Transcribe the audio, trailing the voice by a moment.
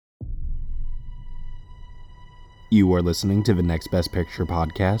You are listening to the Next Best Picture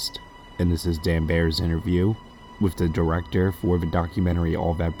podcast, and this is Dan Baer's interview with the director for the documentary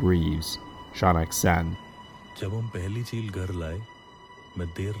All That Breathes, Shaunak Sen. जब हम पहली चील घर लाए, मैं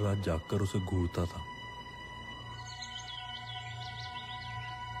देर रात जागकर उसे घूरता था।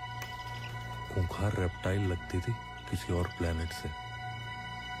 खूंखार रेप्टाइल लगती थी किसी और प्लेनेट से।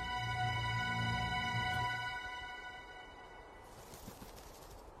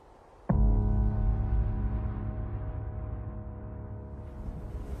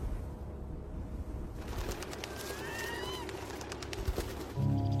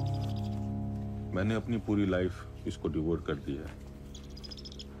 मैंने अपनी पूरी लाइफ इसको डिवोट कर दी है।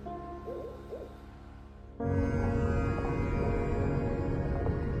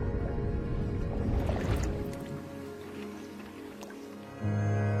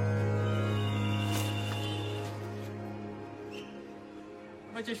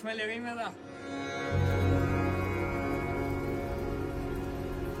 चश्मा ले गई मेरा।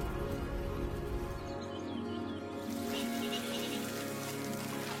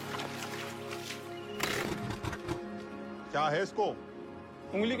 क्या है इसको?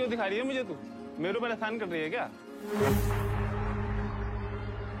 उंगली क्यों दिखा रही है मुझे तू? मेरे ऊपर एहसान कर रही है क्या?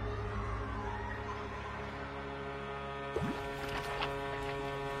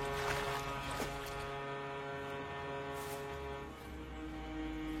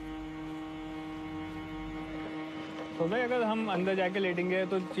 तो भाई अगर हम अंदर जाके लेटेंगे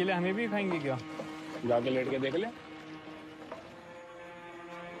तो चीलें हमें भी खाएंगी क्या? जाके लेट के देख ले।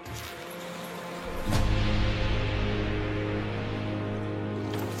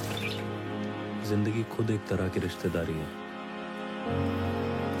 जिंदगी खुद एक तरह की रिश्तेदारी है।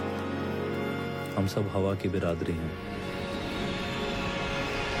 हम सब हवा की बिरादरी हैं।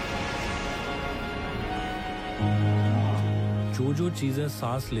 जो चीजें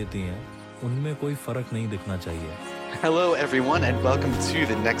सांस लेती हैं, उनमें कोई फर्क नहीं दिखना चाहिए। Hello, everyone, and welcome to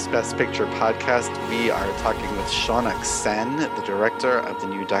the Next Best Picture podcast. We are talking with Shaunak Sen, the director of the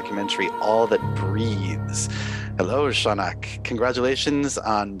new documentary All That Breathes. Hello, Shaunak. Congratulations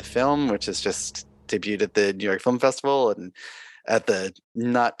on the film, which has just debuted at the New York Film Festival and at the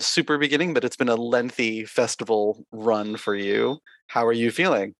not super beginning, but it's been a lengthy festival run for you. How are you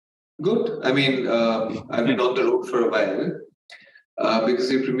feeling? Good. I mean, I've been on the road for a while. Because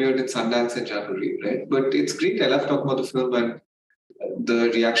we premiered in Sundance in January, right? But it's great. I love talking about the film, and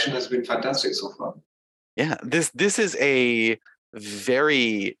the reaction has been fantastic so far. Yeah, this is a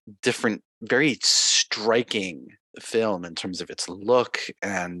very different, very striking film in terms of its look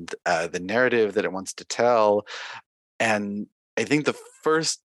and the narrative that it wants to tell. And I think the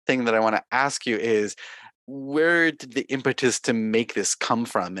first thing that I want to ask you is, where did the impetus to make this come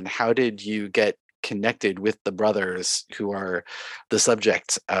from, and how did you get connected with the brothers who are the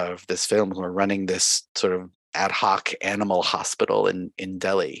subject of this film, who are running this sort of ad hoc animal hospital in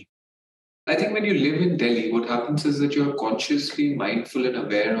Delhi? I think when you live in Delhi, what happens is that you're consciously mindful and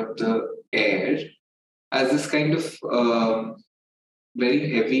aware of the air as this kind of very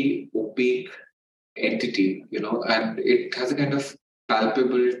heavy, opaque entity, and it has a kind of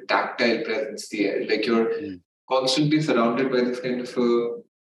palpable, tactile presence, the air. Like you're constantly surrounded by this kind of a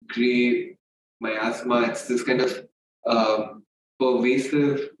gray miasma. It's this kind of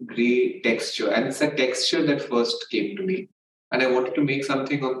pervasive gray texture, and it's a texture that first came to me. And I wanted to make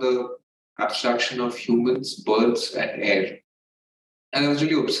something on the abstraction of humans, birds, and air. And I was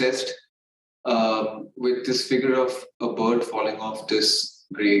really obsessed with this figure of a bird falling off this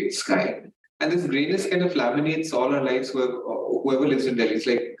gray sky. And this grayness kind of laminates all our lives. Whoever lives in Delhi, it's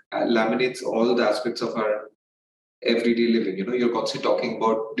like laminates all the aspects of our everyday living. You're constantly talking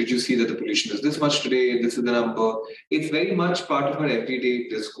about, did you see that the pollution is this much today? This is the number. It's very much part of our everyday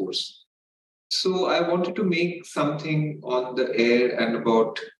discourse. So I wanted to make something on the air and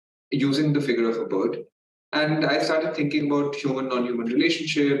about using the figure of a bird. And I started thinking about human, non-human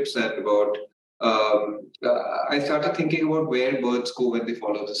relationships and about, I started thinking about where birds go when they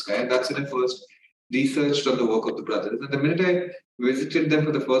follow the sky. And that's when I first researched on the work of the brothers. And the minute I visited them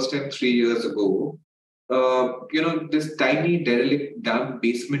for the first time 3 years ago, this tiny derelict damp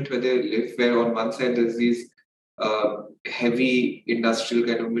basement where they live, where on one side there's these heavy industrial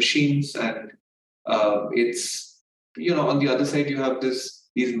kind of machines, and it's, on the other side you have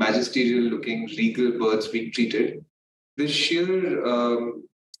these magisterial looking regal birds being treated. The sheer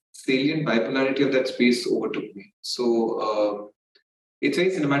salient bipolarity of that space overtook me. So it's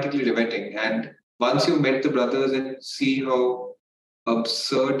very cinematically riveting. And once you met the brothers and see how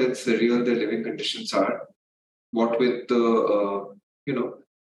absurd and surreal their living conditions are, what with the,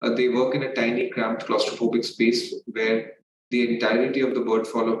 they work in a tiny, cramped, claustrophobic space where the entirety of the bird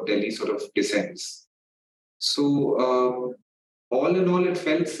fall of Delhi sort of descends. So all in all, it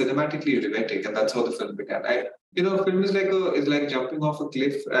felt cinematically riveting, and that's how the film began. A film is like jumping off a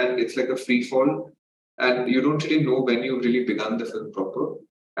cliff, and it's like a free fall, and you don't really know when you've really begun the film proper.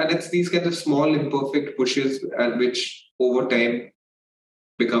 And it's these kind of small, imperfect pushes, and which over time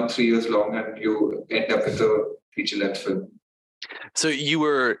become 3 years long, and you end up with a feature-length film. So you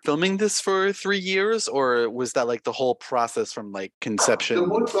were filming this for 3 years, or was that like the whole process from like conception? The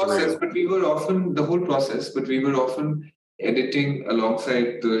whole process, but we were often editing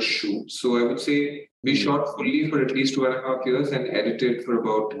alongside the shoot. So I would say we shot fully for at least 2.5 years and edited for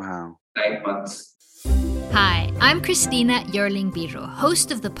about 9 months. Hi, I'm Christina Yerling Biro,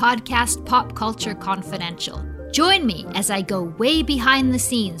 host of the podcast Pop Culture Confidential. Join me as I go way behind the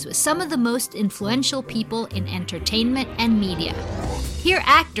scenes with some of the most influential people in entertainment and media. Hear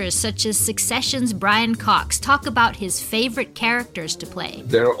actors such as Succession's Brian Cox talk about his favorite characters to play.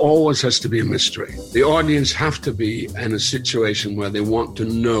 There always has to be a mystery. The audience have to be in a situation where they want to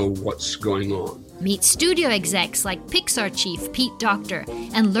know what's going on. Meet studio execs like Pixar chief Pete Docter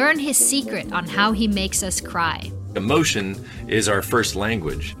and learn his secret on how he makes us cry. Emotion is our first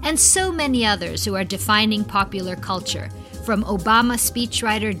language. And so many others who are defining popular culture, from Obama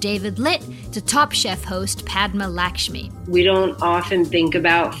speechwriter David Litt to Top Chef host Padma Lakshmi. We don't often think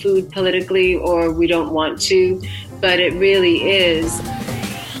about food politically, or we don't want to, but it really is.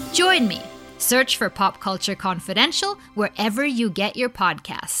 Join me. Search for Pop Culture Confidential wherever you get your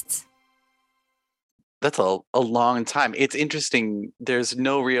podcasts. That's a long time. It's interesting. There's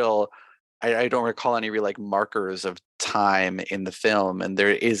no real... I don't recall any real like markers of time in the film, and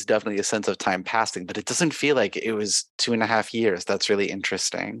there is definitely a sense of time passing, but it doesn't feel like it was 2.5 years. That's really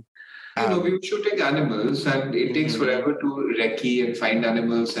interesting. We were shooting animals, and it takes forever to recce and find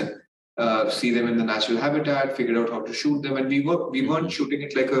animals and see them in the natural habitat, figure out how to shoot them. And we weren't shooting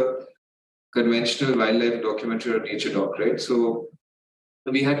it like a conventional wildlife documentary or nature doc, right? So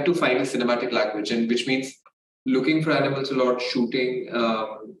we had to find a cinematic language, and which means looking for animals a lot, shooting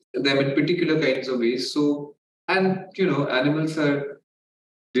them in particular kinds of ways. So, and animals are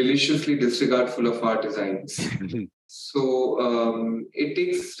deliciously disregardful of our designs. So it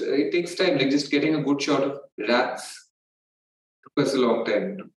takes time. Like just getting a good shot of rats took us a long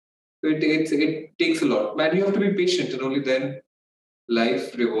time. So it takes a lot, and you have to be patient, and only then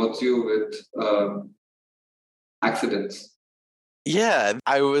life rewards you with accidents. Yeah,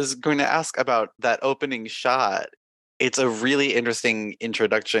 I was going to ask about that opening shot. It's a really interesting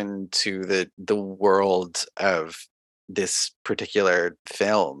introduction to the world of this particular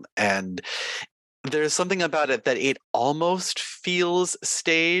film. And there's something about it that it almost feels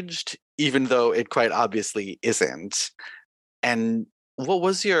staged, even though it quite obviously isn't. And what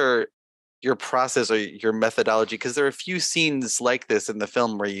was your process or your methodology? Because there are a few scenes like this in the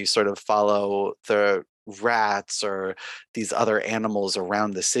film where you sort of follow the rats or these other animals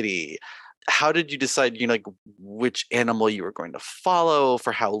around the city. How did you decide, which animal you were going to follow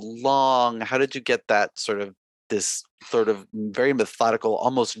for how long? How did you get this sort of very methodical,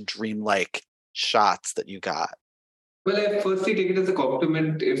 almost dreamlike shots that you got? Well, I firstly take it as a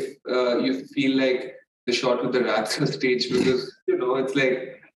compliment if you feel like the shot with the rats was staged, because it's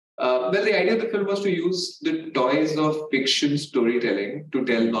like the idea of the film was to use the toys of fiction storytelling to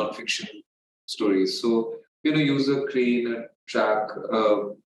tell non-fiction stories. So, use a crane, a track,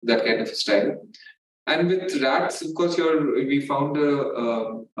 that kind of style. And with rats, of course, we found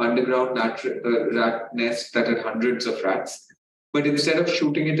a underground rat nest that had hundreds of rats. But instead of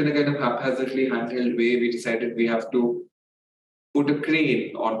shooting it in a kind of haphazardly handheld way, we decided we have to put a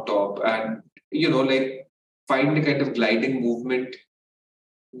crane on top and, find a kind of gliding movement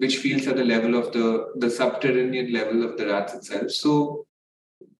which feels at the level of the subterranean level of the rats itself. So,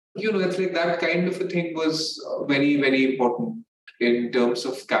 it's like that kind of a thing was very, very important in terms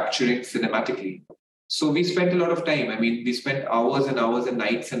of capturing cinematically. So we spent a lot of time. I mean, we spent hours and hours and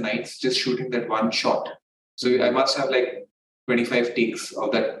nights just shooting that one shot. So I must have like 25 takes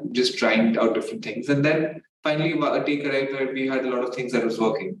of that, just trying out different things. And then finally a take arrived where we had a lot of things that was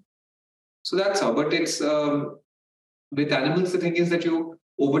working. So that's how. But it's with animals, the thing is that you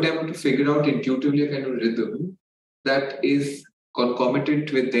over time have to figure out intuitively a kind of rhythm that is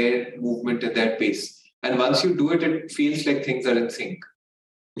concomitant with their movement and their pace. And once you do it, it feels like things are in sync.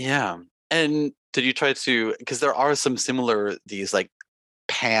 Yeah. And did you try to, because there are some similar, these like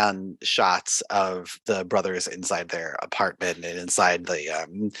pan shots of the brothers inside their apartment and inside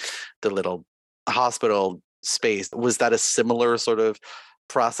the little hospital space. Was that a similar sort of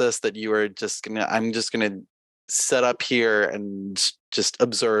process that you were I'm just gonna set up here and just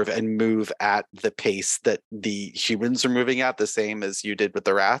observe and move at the pace that the humans are moving at, the same as you did with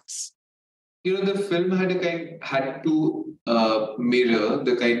the rats? the film had to mirror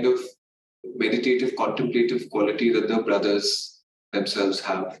the kind of meditative, contemplative quality that the brothers themselves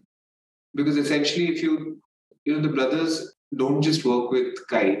have. Because essentially, if the brothers don't just work with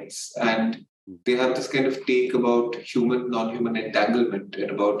kites, and they have this kind of take about human, non-human entanglement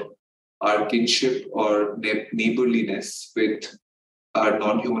and about our kinship or neighborliness with our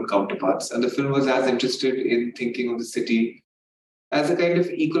non-human counterparts. And the film was as interested in thinking of the city as a kind of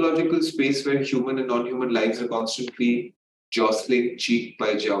ecological space where human and non-human lives are constantly jostling cheek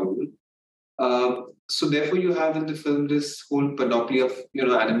by jowl. So therefore, you have in the film this whole panoply of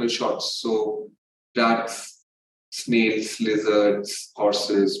animal shots. So rats, snails, lizards,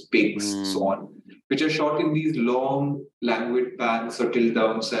 horses, pigs, so on, which are shot in these long, languid pans or tilt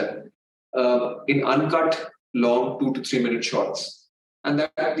downs and in uncut, long 2 to 3 minute shots. And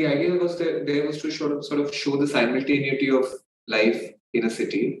that the idea was that there was to sort of show the simultaneity of life in a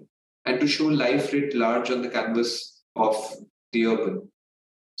city and to show life writ large on the canvas of the urban.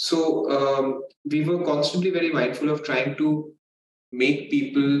 So we were constantly very mindful of trying to make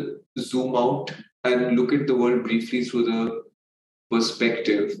people zoom out and look at the world briefly through the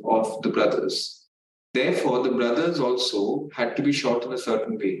perspective of the brothers. Therefore, the brothers also had to be shot in a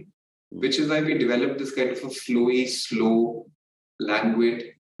certain way, which is why we developed this kind of a flowy, slow, languid,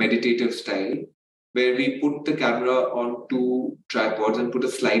 meditative style, where we put the camera on 2 tripods and put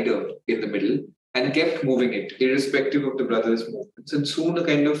a slider in the middle and kept moving it, irrespective of the brothers' movements. And soon a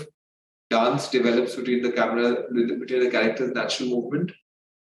kind of dance develops between the camera, between the character's natural movement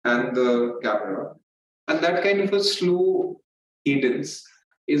and the camera. And that kind of a slow cadence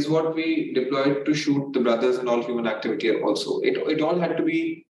is what we deployed to shoot the brothers and all human activity also. It all had to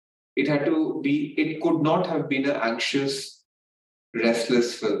be, it could not have been an anxious,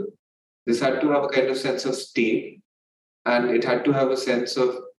 restless film. This had to have a kind of sense of stay, and it had to have a sense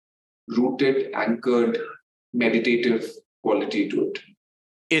of rooted, anchored, meditative quality to it.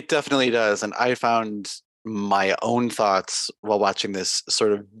 It definitely does. And I found my own thoughts while watching this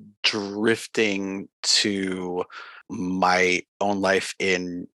sort of drifting to my own life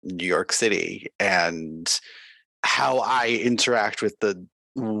in New York City and how I interact with the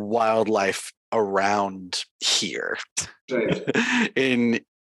wildlife around here. Right. in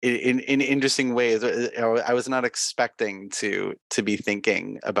interesting ways. I was not expecting to be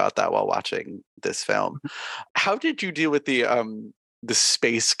thinking about that while watching this film. How did you deal with the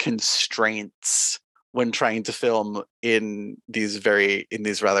space constraints when trying to film in these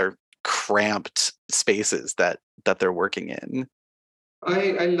rather cramped spaces that they're working in?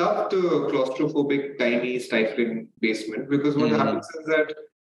 I love the claustrophobic, tiny, stifling basement because what happens is that,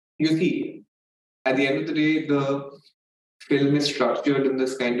 you see, at the end of the day, the film is structured in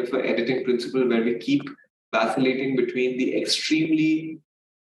this kind of an editing principle where we keep vacillating between the extremely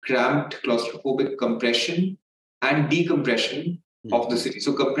cramped claustrophobic compression and decompression of the city.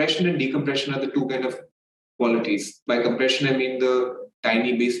 So compression and decompression are the two kind of qualities. By compression, I mean the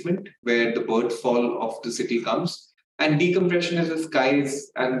tiny basement where the bird fall of the city comes. And decompression is the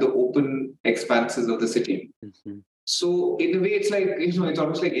skies and the open expanses of the city. Mm-hmm. So in a way, it's like, it's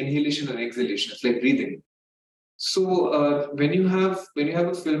almost like inhalation and exhalation. It's like breathing. So when you have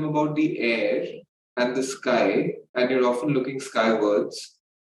a film about the air and the sky, and you're often looking skywards,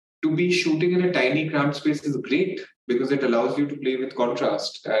 to be shooting in a tiny cramped space is great because it allows you to play with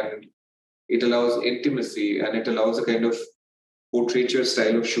contrast and it allows intimacy and it allows a kind of portraiture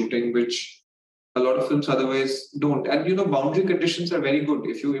style of shooting which a lot of films otherwise don't. And boundary conditions are very good.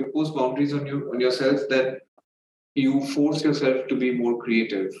 If you impose boundaries on yourself, then you force yourself to be more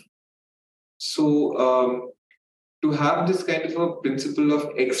creative. So to have this kind of a principle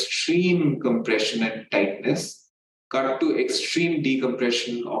of extreme compression and tightness cut to extreme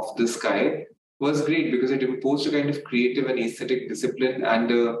decompression of the sky was great because it imposed a kind of creative and aesthetic discipline and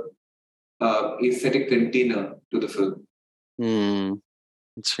a aesthetic container to the film.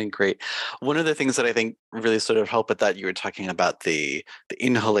 It's been great. One of the things that I think really sort of helped with that, you were talking about the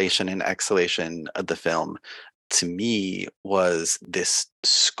inhalation and exhalation of the film. To me, was this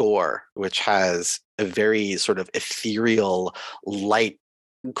score, which has a very sort of ethereal, light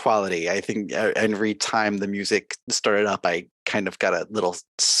quality. I think every time the music started up, I kind of got a little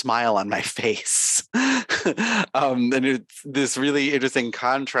smile on my face. And it's this really interesting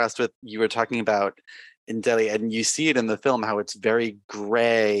contrast with you were talking about in Delhi, and you see it in the film how it's very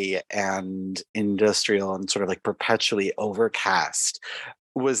gray and industrial and sort of like perpetually overcast.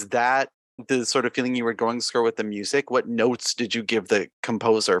 Was that the sort of feeling you were going for with the music? What notes did you give the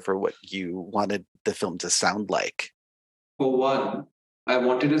composer for what you wanted the film to sound like? For one, I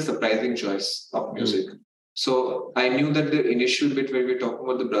wanted a surprising choice of music. So I knew that the initial bit where we're talking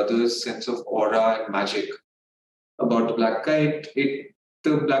about the brothers' sense of aura and magic about the black kite,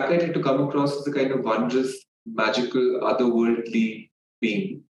 the black kite had to come across as a kind of wondrous, magical, otherworldly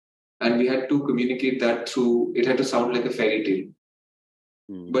being. And we had to communicate that through, it had to sound like a fairy tale.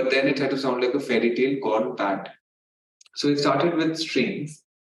 But then it had to sound like a fairy tale gone bad. So it started with strings,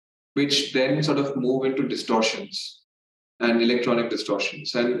 which then sort of move into distortions and electronic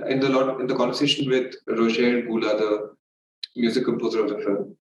distortions. And in the conversation with Roger Gula, the music composer of the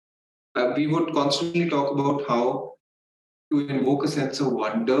film, we would constantly talk about how to invoke a sense of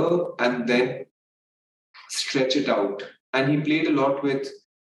wonder and then stretch it out. And he played a lot with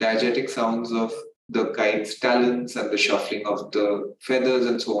diegetic sounds of the kite's talons and the shuffling of the feathers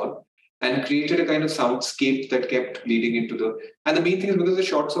and so on, and created a kind of soundscape that kept leading into the. And the main thing is because the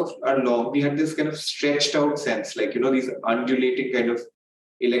shots are long, we had this kind of stretched out sense, like, these undulating kind of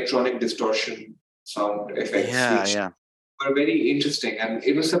electronic distortion sound effects, which were very interesting. And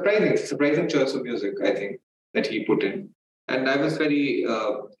it was surprising choice of music, I think, that he put in. And I was very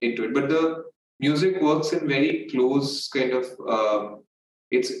into it. But the music works in very close kind of,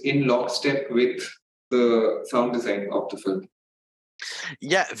 it's in lockstep with the sound design of the film.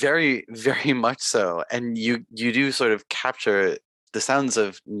 Yeah, very, very much so. And you do sort of capture the sounds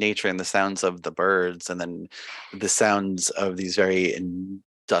of nature and the sounds of the birds, and then the sounds of these very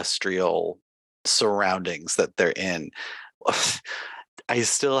industrial surroundings that they're in. I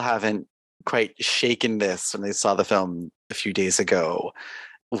still haven't quite shaken this when I saw the film a few days ago,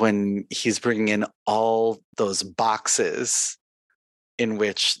 when he's bringing in all those boxes in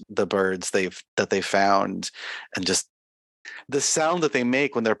which the birds they found, and just the sound that they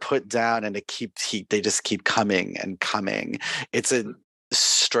make when they're put down, and they just keep coming and coming. It's a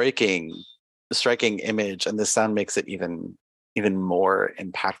striking image, and the sound makes it even more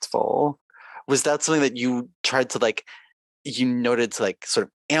impactful. Was that something that you tried to you noted to sort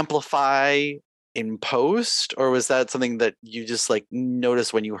of amplify in post, or was that something that you just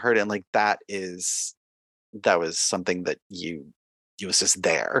noticed when you heard it, and that was something that it was just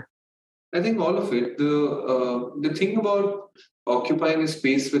there? I think all of it. The thing about occupying a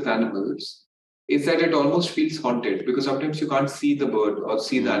space with animals is that it almost feels haunted, because sometimes you can't see the bird or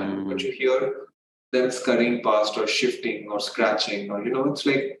see the animal, but you hear them scurrying past or shifting or scratching, or it's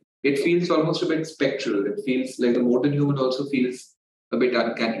like it feels almost a bit spectral. It feels like the modern human also feels a bit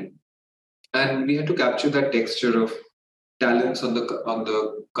uncanny, and we had to capture that texture of talons on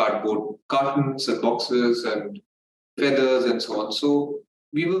the cardboard cartons and boxes and feathers and so on. So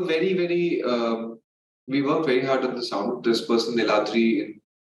we were very, very, we worked very hard on the sound. This person, Niladri in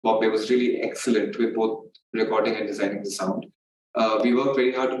Bombay, was really excellent with both recording and designing the sound. We worked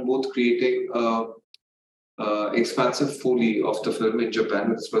very hard on both creating expansive Foley of the film in Japan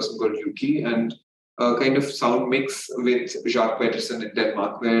with this person called Yuki, and a kind of sound mix with Jacques Peterson in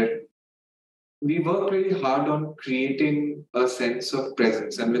Denmark, where we worked really hard on creating a sense of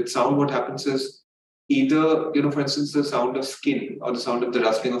presence. And with sound, what happens is either, for instance, the sound of skin or the sound of the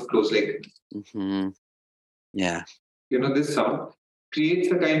rustling of clothes, yeah, this sound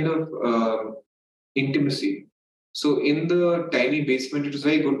creates a kind of intimacy. So in the tiny basement, it was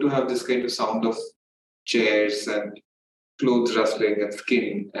very good to have this kind of sound of chairs and clothes rustling and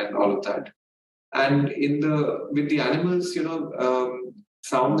skin and all of that. And with the animals,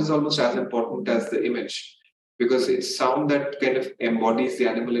 sound is almost as important as the image, because it's sound that kind of embodies the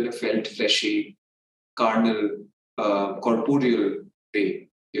animal in a felt, fleshy, carnal, corporeal way,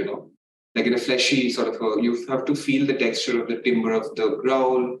 like in a fleshy sort of you have to feel the texture of the timbre of the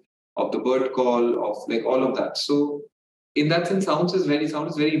growl, of the bird call, of all of that. So in that sense, sound is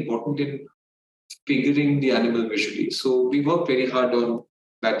very important in figuring the animal visually. So we worked very hard on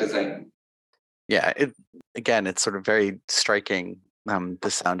that design. Yeah, it's sort of very striking, the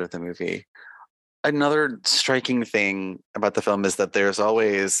sound of the movie. Another striking thing about the film is that there's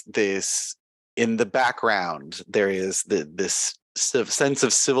always this, in the background, there is this sense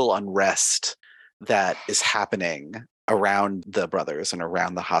of civil unrest that is happening around the brothers and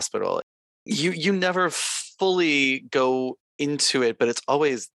around the hospital. You never fully go into it, but it's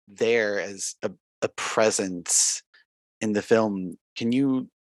always there as a presence in the film. Can you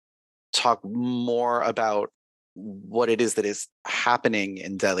talk more about what it is that is happening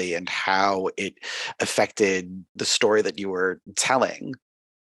in Delhi and how it affected the story that you were telling?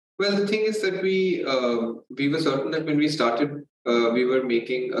 Well, the thing is that we were certain that when we started, we were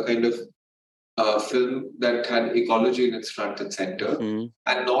making a kind of film that had ecology in its front and center,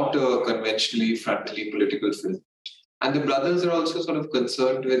 and not a conventionally frontally political film. And the brothers are also sort of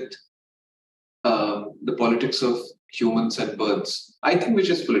concerned with the politics of humans and birds. I think which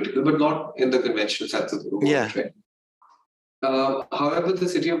is political, but not in the conventional sense of the word, Yeah. right? However, the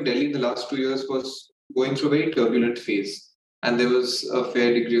city of Delhi in the last 2 years was going through a very turbulent phase, and there was a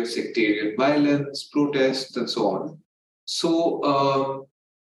fair degree of sectarian violence, protests, and so on. So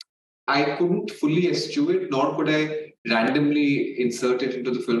I couldn't fully eschew it, nor could I randomly insert it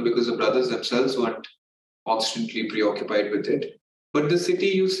into the film because the brothers themselves weren't constantly preoccupied with it. But the city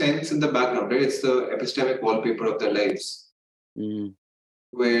you sense in the background, right? It's the epistemic wallpaper of their lives,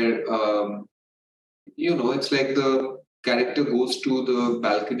 where it's like the character goes to the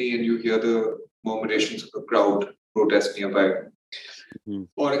balcony and you hear the murmurations of a crowd protest nearby.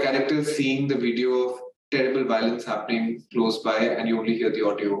 Or a character seeing the video of terrible violence happening close by and you only hear the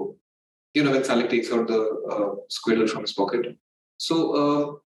audio. When Salik takes out the squirrel from his pocket.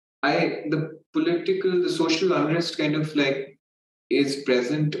 So the social unrest kind of like is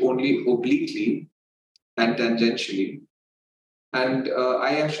present only obliquely and tangentially. And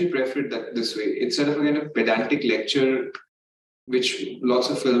I actually prefer it this way. Instead of a kind of pedantic lecture, which lots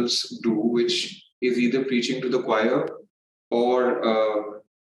of films do, which is either preaching to the choir or,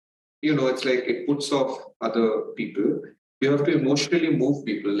 it's like it puts off other people. You have to emotionally move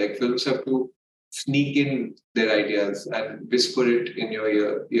people. Like films have to sneak in their ideas and whisper it in your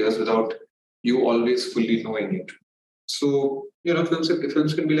ears without you always fully knowing it. So,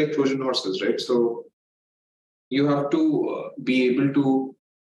 films can be like Trojan horses, right? So you have to be able to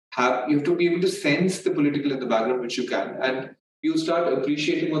sense the political in the background, which you can. And you start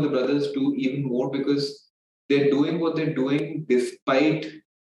appreciating what the brothers do even more because they're doing what they're doing despite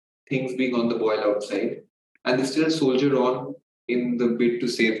things being on the boil outside. And they still soldier on in the bid to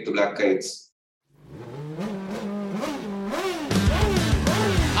save the black kites.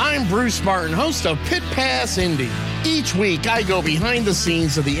 I'm Bruce Martin, host of Pit Pass Indy. Each week, I go behind the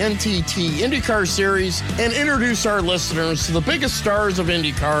scenes of the NTT IndyCar Series and introduce our listeners to the biggest stars of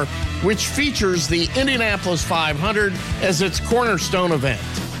IndyCar, which features the Indianapolis 500 as its cornerstone event.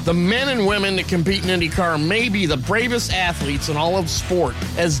 The men and women that compete in IndyCar may be the bravest athletes in all of sport,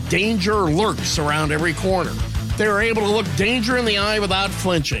 as danger lurks around every corner. They are able to look danger in the eye without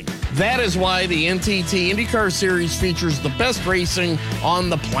flinching. That is why the NTT IndyCar Series features the best racing on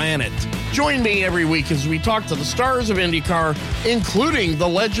the planet. Join me every week as we talk to the stars of IndyCar, including the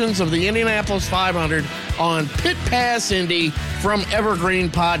legends of the Indianapolis 500 on Pit Pass Indy from Evergreen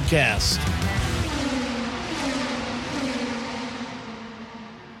Podcast.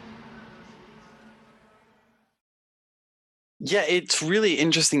 Yeah, it's really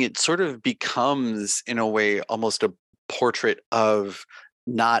interesting. It sort of becomes, in a way, almost a portrait of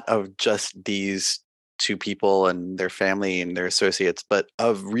not of just these two people and their family and their associates, but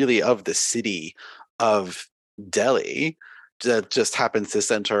of the city of Delhi that just happens to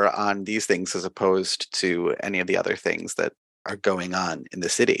center on these things as opposed to any of the other things that are going on in the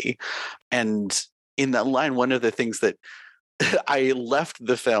city. And in that line, one of the things that I left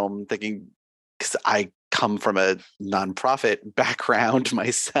the film thinking, because I come from a nonprofit background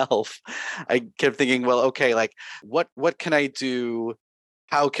myself, I kept thinking, well, okay, like what can I do?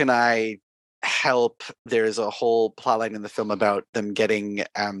 How can I help? There's a whole plotline in the film about them getting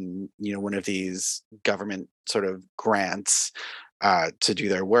one of these government sort of grants to do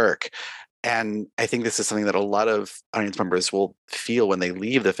their work. And I think this is something that a lot of audience members will feel when they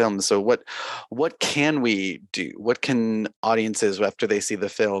leave the film. So what can we do? What can audiences, after they see the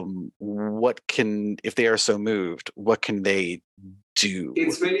film, if they are so moved, what can they do?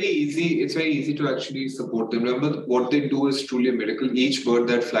 It's very easy to actually support them. Remember, what they do is truly a miracle. Each bird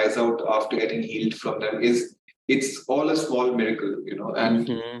that flies out after getting healed from them it's all a small miracle, and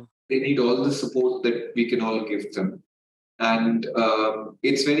they need all the support that we can all give them. And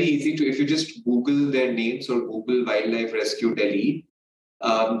it's very easy if you just Google their names or Google Wildlife Rescue Delhi,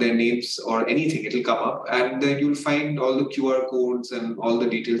 their names or anything, it'll come up. And then you'll find all the QR codes and all the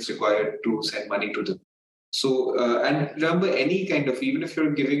details required to send money to them. So, and remember, even if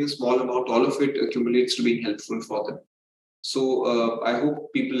you're giving a small amount, all of it accumulates to being helpful for them. So I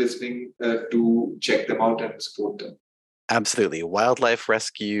hope people listening do check them out and support them. Absolutely. Wildlife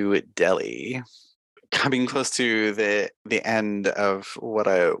Rescue Delhi. Coming close to the end of what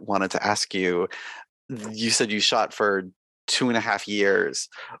I wanted to ask you, you said you shot for 2.5 years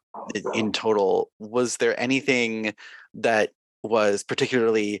in total. Was there anything that was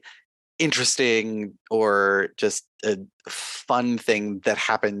particularly interesting or just a fun thing that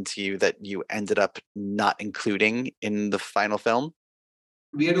happened to you that you ended up not including in the final film?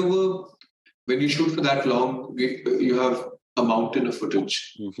 We had when you shoot for that long, you have a mountain of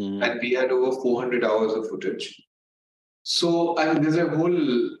footage, and we had over 400 hours of footage. So there's a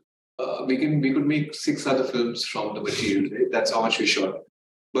whole we could make 6 other films from the material. Right? That's how much we shot.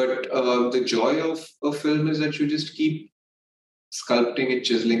 But the joy of a film is that you just keep sculpting and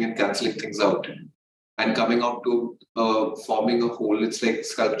chiseling and cancelling things out and coming out to forming a whole. It's like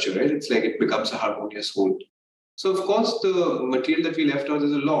sculpture, right? It's like it becomes a harmonious whole. So, of course, the material that we left out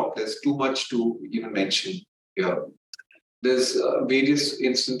is a lot. There's too much to even mention here. There's various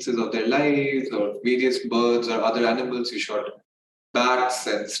instances of their lives, or various birds or other animals. We shot bats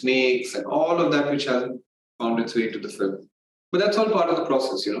and snakes and all of that, which hasn't found its way into the film. But that's all part of the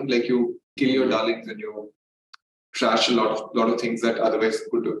process, like you kill your darlings and you trash a lot of things that otherwise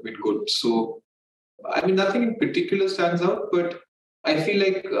could have been good. So, I mean, nothing in particular stands out, but I feel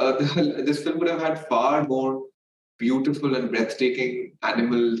like this film would have had far more beautiful and breathtaking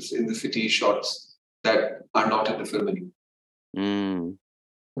animals in the city shots that are not in the film anymore.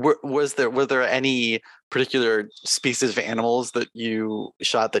 Were there any particular species of animals that you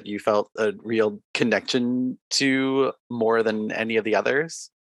shot that you felt a real connection to more than any of the others?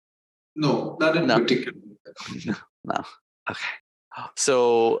 No, not in particular. No. Okay.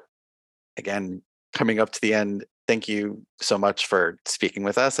 So, again, coming up to the end, thank you so much for speaking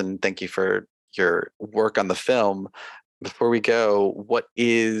with us, and thank you for your work on the film. Before we go, what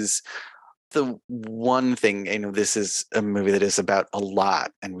is the one thing, this is a movie that is about a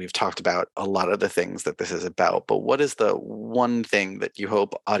lot, and we've talked about a lot of the things that this is about, but what is the one thing that you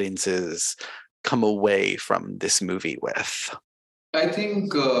hope audiences come away from this movie with? I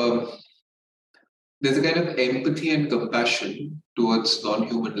think there's a kind of empathy and compassion towards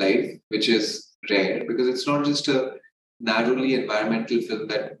non-human life, which is rare, because it's not just a narrowly environmental film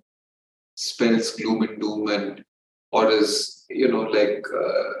that spells gloom and doom or is,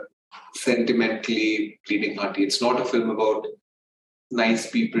 sentimentally bleeding hearty. It's not a film about nice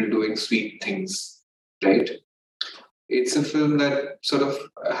people doing sweet things, right? It's a film that sort of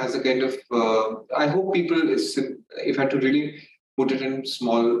has a kind of, I hope people, if I had to really put it in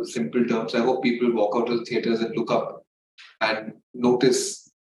small, simple terms, I hope people walk out of the theaters and look up and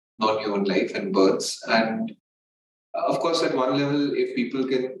notice non-human life and birds. And of course, at one level, if people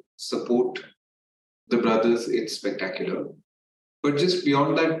can support the brothers, it's spectacular. But just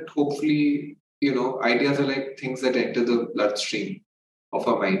beyond that, hopefully, ideas are like things that enter the bloodstream of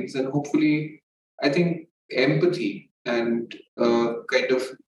our minds. And hopefully, I think empathy and kind of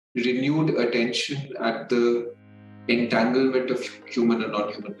renewed attention at the entanglement of human and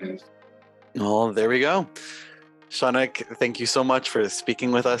non-human life. Oh, there we go. Shaunak, thank you so much for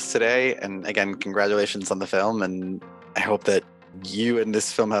speaking with us today. And again, congratulations on the film. And I hope that you and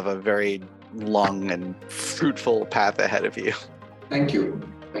this film have a very long and fruitful path ahead of you. Thank you.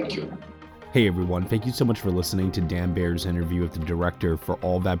 Thank you. Hey everyone, thank you so much for listening to Dan Baer's interview with the director for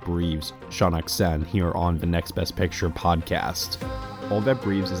All That Breathes, Shaunak Sen, here on the Next Best Picture podcast. All That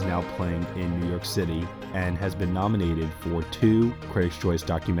Breathes is now playing in New York City and has been nominated for 2 Critics' Choice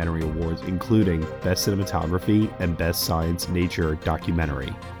Documentary Awards, including Best Cinematography and Best Science Nature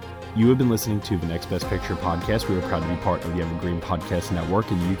Documentary. You have been listening to the Next Best Picture podcast. We are proud to be part of the Evergreen Podcast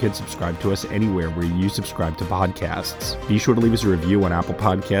Network, and you can subscribe to us anywhere where you subscribe to podcasts. Be sure to leave us a review on Apple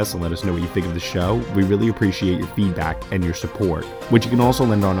Podcasts and let us know what you think of the show. We really appreciate your feedback and your support, which you can also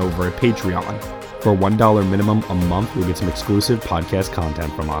lend on over at Patreon. For $1 minimum a month, you'll get some exclusive podcast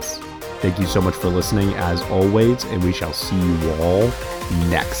content from us. Thank you so much for listening, as always, and we shall see you all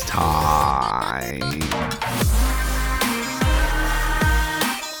next time.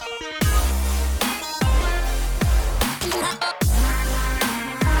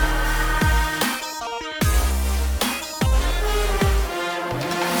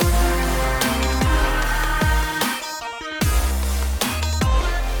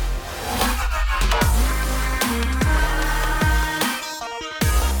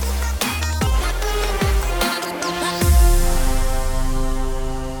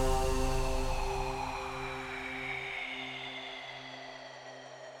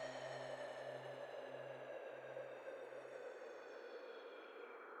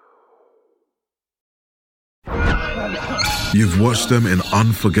 You've watched them in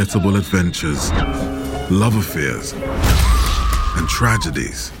unforgettable adventures, love affairs, and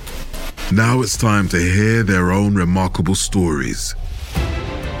tragedies. Now it's time to hear their own remarkable stories.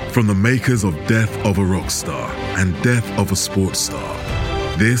 From the makers of Death of a Rock Star and Death of a Sports Star,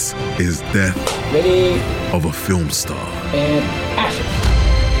 this is Death of a Film Star. And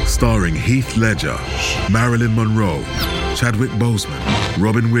action. Starring Heath Ledger, Marilyn Monroe, Chadwick Boseman,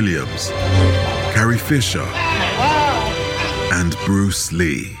 Robin Williams, Carrie Fisher, and Bruce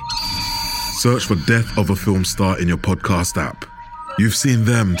Lee. Search for Death of a Film Star in your podcast app. You've seen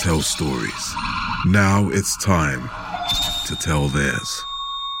them tell stories. Now it's time to tell theirs.